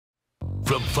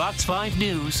From Fox 5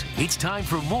 News, it's time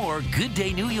for more Good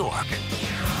Day New York.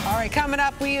 All right, coming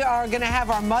up, we are going to have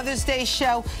our Mother's Day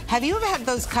show. Have you ever had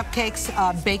those cupcakes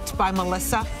baked by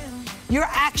Melissa? You're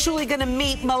actually going to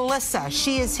meet Melissa.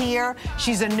 She is here.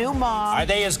 She's a new mom. Are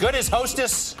they as good as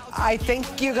Hostess? I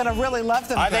think you're going to really love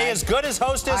them. Are they as good as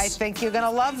Hostess? I think you're going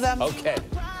to love them. Okay.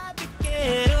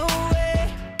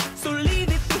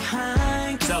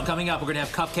 So coming up, we're going to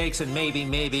have cupcakes and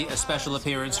maybe a special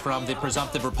appearance from the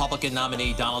presumptive Republican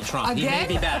nominee, Donald Trump. Again? He may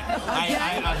be back.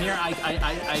 Again?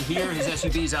 I hear his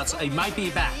SUV's outside. He might be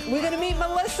back. We're going to meet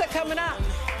Melissa coming up.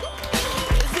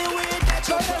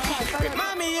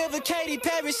 Remind me of a Katy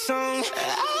Perry song.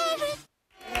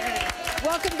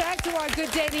 Welcome back to our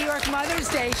Good Day New York Mother's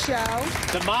Day show.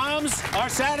 The moms are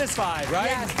satisfied,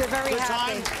 right? Yes, they're very Good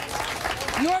happy. time.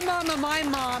 Your mom and my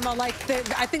mom are like,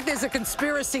 I think there's a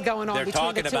conspiracy going on They're between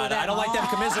talking the two about of it. them. I don't like them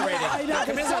commiserating. I know. They're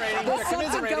commiserating. There's They're something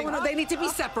commiserating. going on. They need to be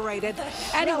separated.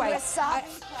 Anyway. Solving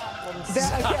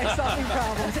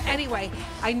problems. Anyway,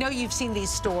 I know you've seen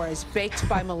these stores, Baked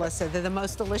by Melissa. They're the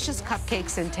most delicious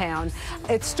cupcakes in town.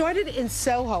 It started in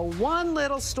Soho, one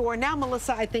little store. Now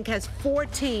Melissa, I think, has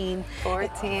 14.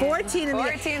 14 in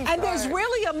the and there's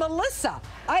really a Melissa.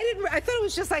 I thought it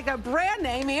was just like a brand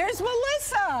name. Here's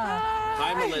Melissa.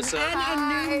 Hi, Melissa.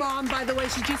 And a new mom, by the way.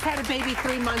 She just had a baby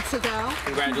 3 months ago.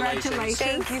 Congratulations.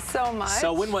 Thank you so much.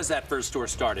 So when was that first store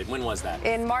started? When was that?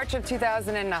 In March of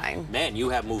 2009. Man, you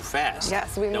have moved fast.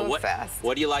 Yes, we moved fast.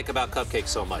 What do you like about cupcakes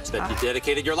so much that you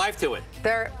dedicated your life to it?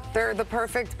 They're the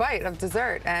perfect bite of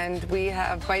dessert, and we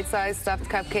have bite-sized stuffed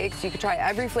cupcakes. You can try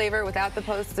every flavor without the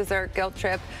post-dessert guilt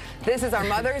trip. This is our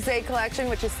Mother's Day collection,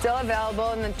 which is still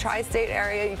available in the tri-state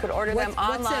area. You could order them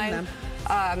online. What's in them?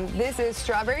 This is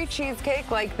strawberry cheesecake,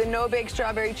 like the no-bake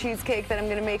strawberry cheesecake that I'm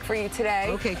going to make for you today.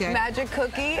 Okay, good. Magic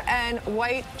cookie and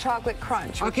white chocolate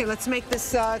crunch. Okay, let's make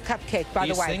this cupcake, by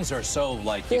the way. These things are so,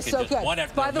 like, They're you can so just good. one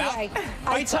after By the mouth. way,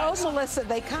 I told Bite-sized. Melissa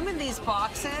they come in these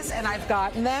boxes, and I've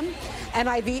gotten them, and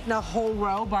I've eaten a whole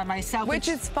row by myself. Which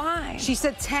is fine. She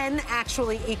said 10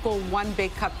 actually equal one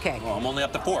big cupcake. Well, I'm only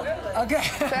up to 4. Okay.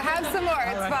 So have some more,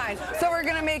 it's fine. So we're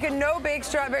gonna make a no-bake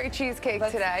strawberry cheesecake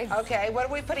today. Okay, what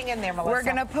are we putting in there, Melissa? We're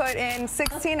gonna put in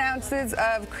 16 ounces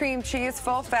of cream cheese,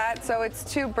 full fat, so it's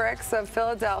 2 bricks of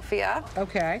Philadelphia.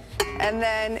 Okay. And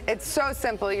then it's so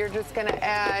simple, you're just gonna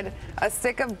add a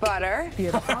stick of butter.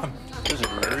 Beautiful. This is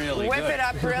really Whip good. it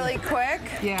up really quick.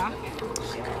 Yeah.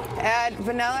 Add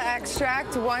vanilla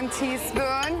extract, 1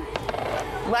 teaspoon,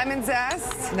 lemon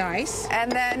zest, Nice.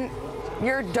 and then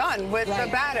you're done with the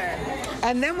batter.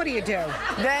 And then what do you do?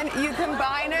 Then you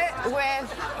combine it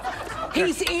with...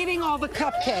 He's eating all the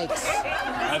cupcakes.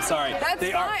 I'm sorry. That's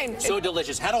they fine. are so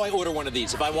delicious. How do I order one of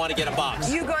these if I want to get a box?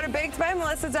 You go to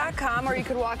bakedbymelissa.com, or you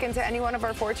could walk into any one of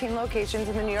our 14 locations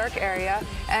in the New York area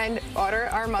and order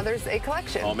our Mother's Day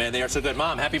collection. Oh, man, they are so good.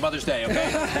 Mom, happy Mother's Day, okay?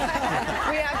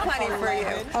 We have plenty for you.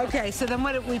 Okay, so then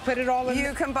what, we put it all in?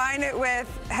 You combine it with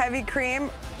heavy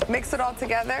cream, mix it all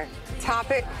together,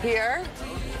 top it here.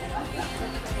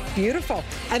 Beautiful.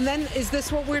 And then, is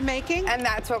this what we're making? And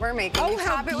that's what we're making. Oh, you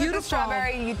how top it with beautiful. the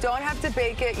strawberry. You don't have to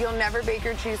bake it. You'll never bake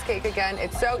your cheesecake again.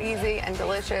 It's so easy and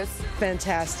delicious.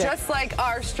 Fantastic. Just like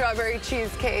our strawberry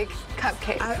cheesecake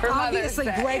cupcake for Mother's Obviously,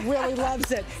 Day. Greg really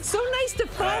loves it. So nice to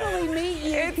finally meet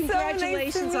you. It's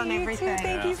Congratulations so nice to on meet you everything. too.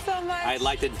 Thank you so much. I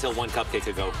liked it until 1 cupcake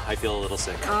ago. I feel a little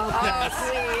sick. Oh,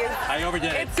 please. I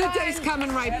overdid it. It's Good fine. day's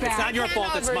coming right back. It's not your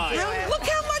fault, it's mine. Overdo it. Look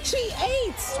how much he ate.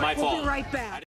 It's my We'll fault. be right back.